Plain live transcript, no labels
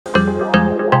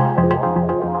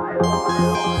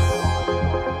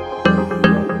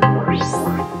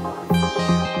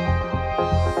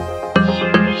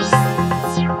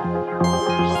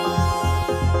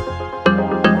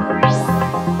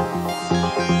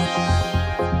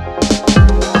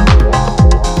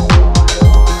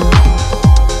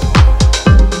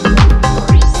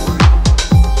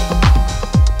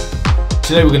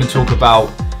Today we're going to talk about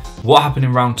what happened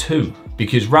in round 2,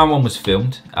 because round 1 was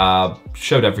filmed,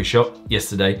 showed every shot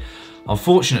yesterday.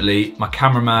 Unfortunately, my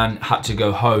cameraman had to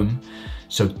go home,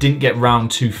 so didn't get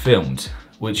round 2 filmed,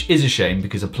 which is a shame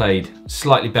because I played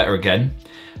slightly better again.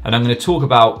 And I'm going to talk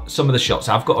about some of the shots.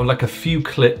 I've got like a few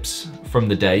clips from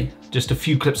the day, just a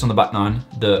few clips on the back 9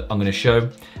 that I'm going to show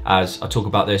as I talk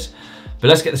about this. But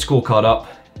let's get the scorecard up,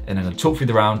 and I'm going to talk through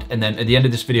the round, and then at the end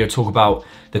of this video talk about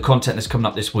the content that's coming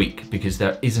up this week, because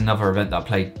there is another event that I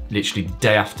played literally the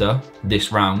day after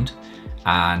this round,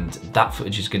 and that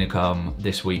footage is going to come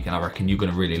this week, and I reckon you're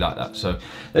going to really like that. So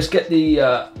let's get the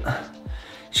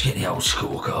old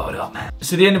scorecard up, man.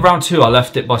 So the end of round 2, I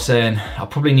left it by saying I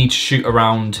probably need to shoot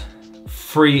around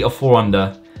 3 or 4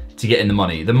 under to get in the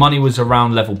money. The money was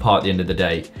around level par at the end of the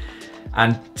day,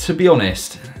 and to be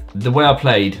honest, the way I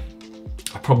played,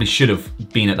 I probably should have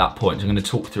been at that point. So I'm going to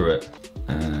talk through it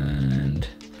and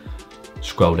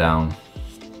scroll down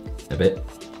a bit,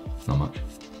 not much,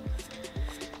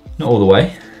 not all the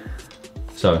way,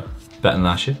 so better than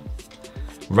last year.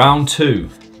 Round 2,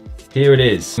 here it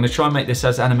is. I'm going to try and make this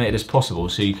as animated as possible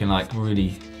so you can like really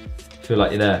feel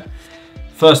like you're there.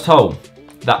 First hole,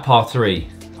 that par 3.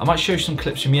 I might show you some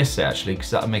clips from yesterday actually,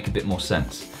 because that'll make a bit more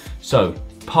sense. So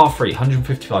par 3,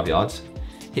 155 yards.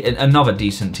 Hit another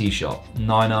decent tee shot,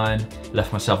 9-iron,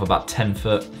 left myself about 10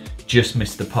 foot, just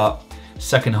missed the putt.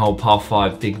 Second hole, par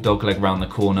 5, big dog leg round the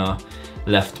corner,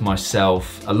 left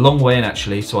myself a long way in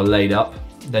actually, so I laid up,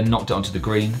 then knocked it onto the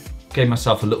green. Gave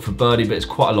myself a look for birdie, but it's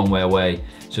quite a long way away,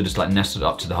 so just like nestled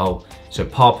up to the hole. So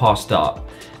par start.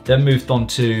 Then moved on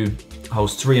to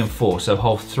holes 3 and 4. So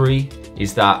hole 3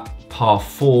 is that par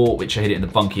 4, which I hit it in the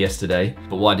bunker yesterday.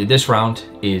 But what I did this round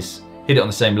is hit it on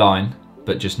the same line,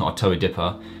 but just not a toe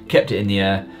dipper. Kept it in the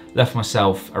air, left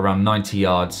myself around 90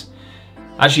 yards.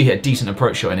 Actually hit a decent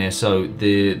approach shot in here, so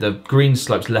the green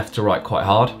slopes left to right quite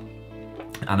hard.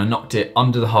 And I knocked it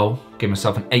under the hole, gave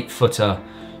myself an 8-footer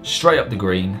straight up the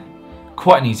green.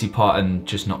 Quite an easy putt and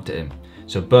just knocked it in.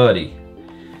 So birdie,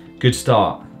 good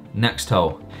start. Next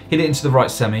hole, hit it into the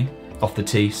right semi, off the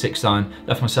tee, 6-iron,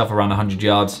 left myself around 100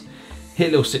 yards. Hit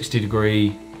a little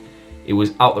 60-degree. It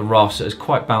was out the rough, so it was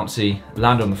quite bouncy,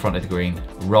 landed on the front of the green,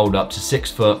 rolled up to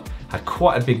 6 foot, had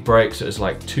quite a big break, so it was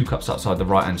like 2 cups outside the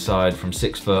right hand side from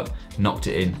 6 foot, knocked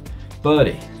it in,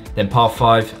 birdie. Then par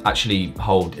 5, actually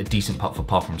hold a decent putt for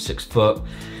par from 6 foot,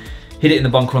 hit it in the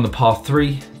bunker on the par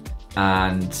 3,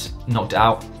 and knocked it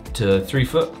out to 3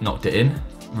 foot, knocked it in,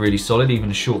 really solid, even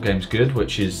a short game's good,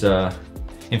 which is,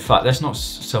 in fact, let's not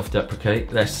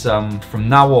self-deprecate, let's, from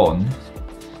now on,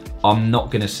 I'm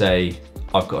not gonna say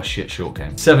I've got a shit short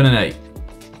game. 7 and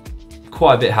 8.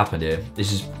 Quite a bit happened here.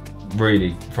 This is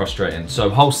really frustrating. So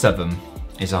hole 7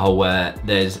 is a hole where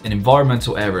there's an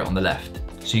environmental area on the left.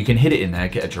 So you can hit it in there,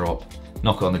 get a drop,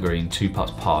 knock it on the green, 2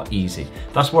 putts par, easy.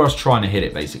 That's where I was trying to hit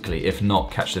it basically, if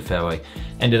not catch the fairway.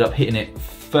 Ended up hitting it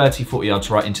 30, 40 yards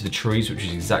right into the trees, which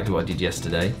is exactly what I did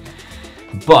yesterday.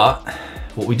 But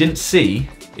what we didn't see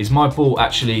is my ball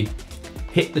actually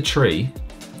hit the tree,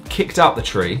 kicked out the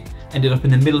tree, ended up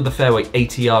in the middle of the fairway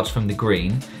 80 yards from the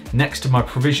green, next to my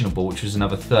provisional ball, which was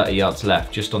another 30 yards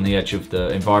left, just on the edge of the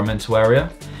environmental area.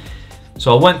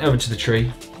 So I went over to the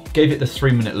tree, gave it the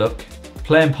 3-minute look.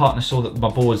 Playing partner saw that my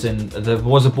ball was in, there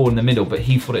was a ball in the middle, but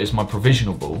he thought it was my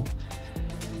provisional ball.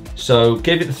 So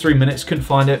gave it the 3 minutes, couldn't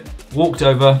find it, walked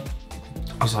over.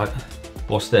 I was like,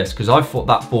 what's this? Because I thought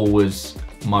that ball was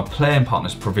my playing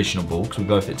partner's provisional ball, because we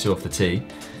both hit 2 off the tee.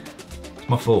 It's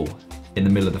my fault. In the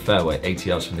middle of the fairway, 80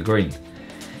 yards from the green.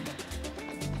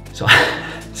 So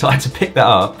I had to pick that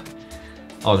up.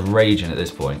 I was raging at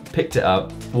this point. Picked it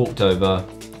up, walked over,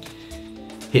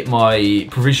 hit my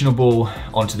provisional ball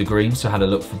onto the green, so I had a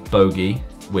look for bogey,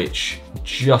 which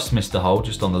just missed the hole,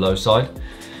 just on the low side.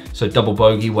 So double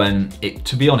bogey when,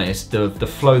 to be honest, the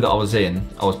flow that I was in,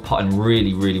 I was putting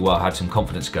really, really well. I had some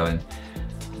confidence going.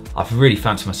 I've really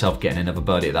fancied myself getting another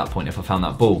birdie at that point if I found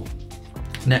that ball.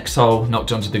 Next hole,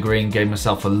 knocked onto the green, gave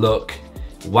myself a look,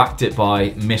 whacked it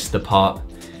by, missed the putt.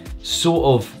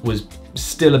 Sort of was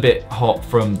still a bit hot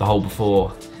from the hole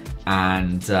before,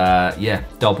 and yeah,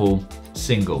 double,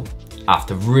 single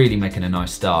after really making a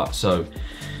nice start. So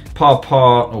par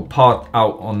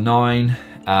out on 9,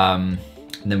 and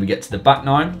then we get to the back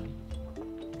 9,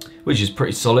 which is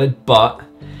pretty solid, but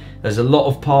There's a lot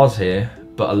of pars here,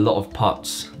 but a lot of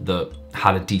putts that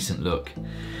had a decent look.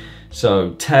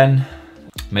 So 10,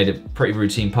 made a pretty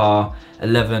routine par.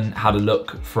 11 had a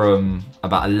look from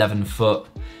about 11 foot.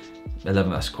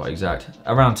 11, that's quite exact.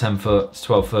 Around 10 foot, it's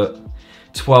 12 foot.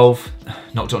 12,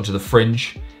 knocked it onto the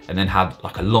fringe and then had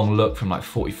like a long look from like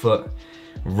 40 foot.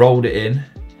 Rolled it in.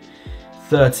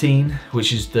 13,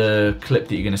 which is the clip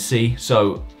that you're gonna see.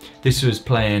 So this was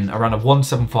playing around a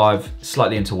 175,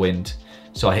 slightly into wind.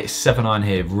 So I hit a 7-iron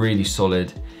here, really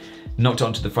solid. Knocked it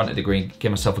onto the front of the green,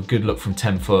 gave myself a good look from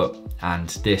 10 foot, and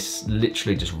this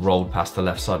literally just rolled past the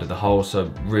left side of the hole, so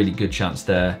really good chance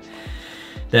there.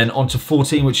 Then onto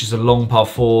 14, which is a long par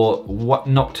 4,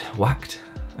 whacked.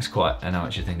 That's quite an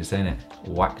amateur thing to say, isn't it?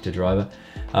 Whacked a driver.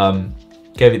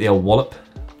 Gave it the old wallop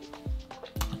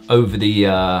over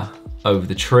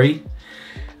the tree,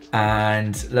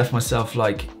 and left myself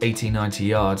like 80-90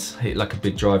 yards. Hit like a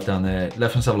big drive down there.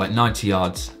 Left myself like 90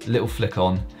 yards, little flick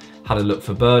on. Had a look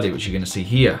for birdie, which you're gonna see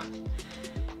here.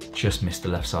 Just missed the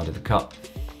left side of the cup.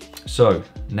 So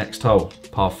next hole,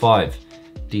 par 5,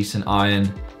 decent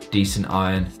iron,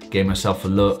 gave myself a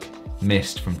look,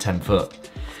 missed from 10 foot.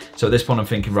 So at this point I'm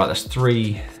thinking, right, that's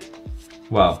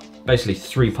basically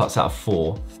 3 putts out of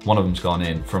 4. One of them's gone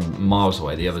in from miles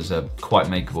away, the others are quite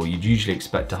makeable. You'd usually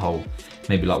expect to hole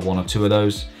maybe like 1 or 2 of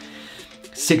those.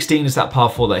 16 is that par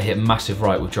 4 that I hit massive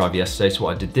right with drive yesterday. So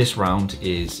what I did this round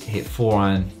is hit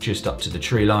 4-iron just up to the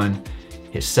tree line,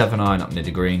 hit 7-iron up near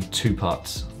the green, 2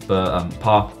 putts, but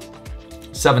par.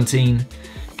 17,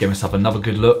 gave myself another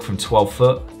good look from 12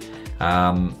 foot.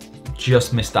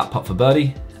 Just missed that putt for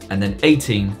birdie. And then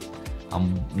 18,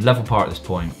 I'm level par at this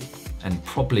point, and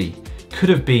probably could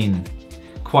have been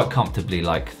quite comfortably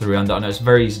like 3 under. I know it's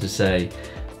very easy to say,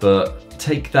 but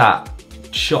take that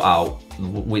shot out,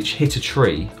 which hit a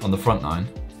tree on the front 9,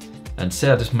 and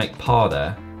say I just make par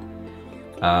there,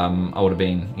 I would have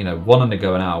been, you know, 1 under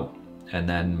going out, and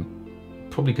then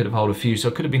probably could have held a few, so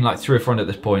it could have been like 3 or 4 under at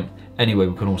this point. Anyway,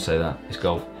 we can all say that, it's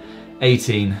golf.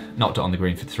 18, knocked it on the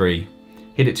green for 3,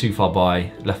 hit it too far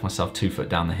by, left myself 2 foot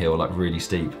down the hill, like really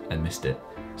steep, and missed it,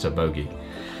 so bogey.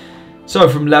 So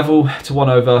from level to 1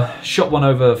 over, shot 1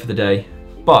 over for the day,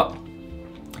 but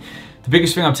the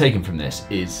biggest thing I'm taking from this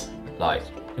is, like,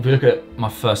 if we look at my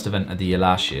first event of the year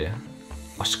last year,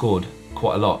 I scored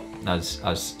quite a lot, as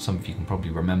some of you can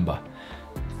probably remember.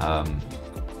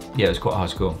 Yeah, it was quite a high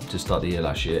score to start the year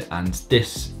last year, and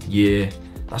this year,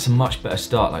 that's a much better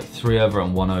start, like 3 over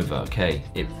and 1 over. Okay,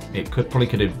 it probably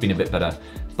could have been a bit better,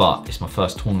 but it's my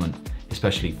first tournament,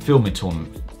 especially filming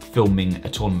a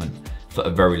tournament for a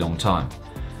very long time.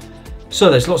 So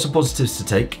there's lots of positives to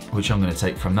take, which I'm going to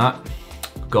take from that.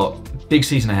 Got a big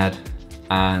season ahead,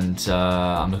 and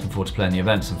I'm looking forward to playing the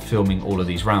events and filming all of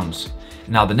these rounds.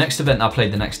 Now the next event I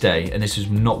played the next day, and this was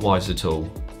not wise at all,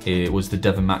 it was the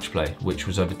Devon match play, which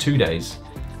was over 2 days.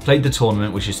 Played the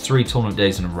tournament, which is 3 tournament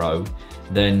days in a row,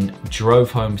 then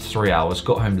drove home 3 hours,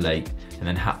 got home late, and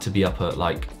then had to be up at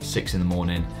like 6 in the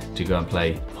morning to go and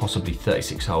play possibly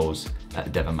 36 holes at the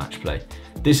Devon match play.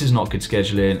 This is not good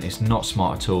scheduling, it's not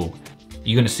smart at all.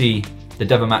 You're gonna see the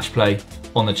Devon match play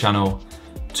on the channel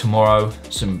tomorrow,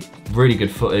 some really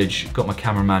good footage. Got my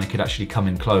cameraman who could actually come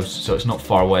in close, so it's not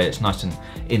far away, it's nice and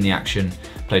in the action.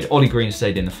 Played Ollie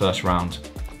Greenstade in the first round,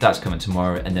 that's coming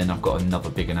tomorrow, and then I've got another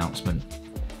big announcement,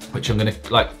 which I'm gonna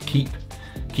like keep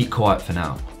quiet for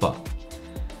now, but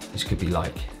this could be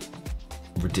like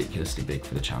ridiculously big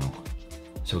for the channel.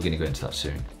 So we're gonna go into that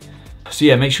soon. So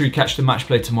yeah, make sure you catch the match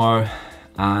play tomorrow,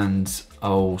 and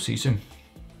I'll see you soon.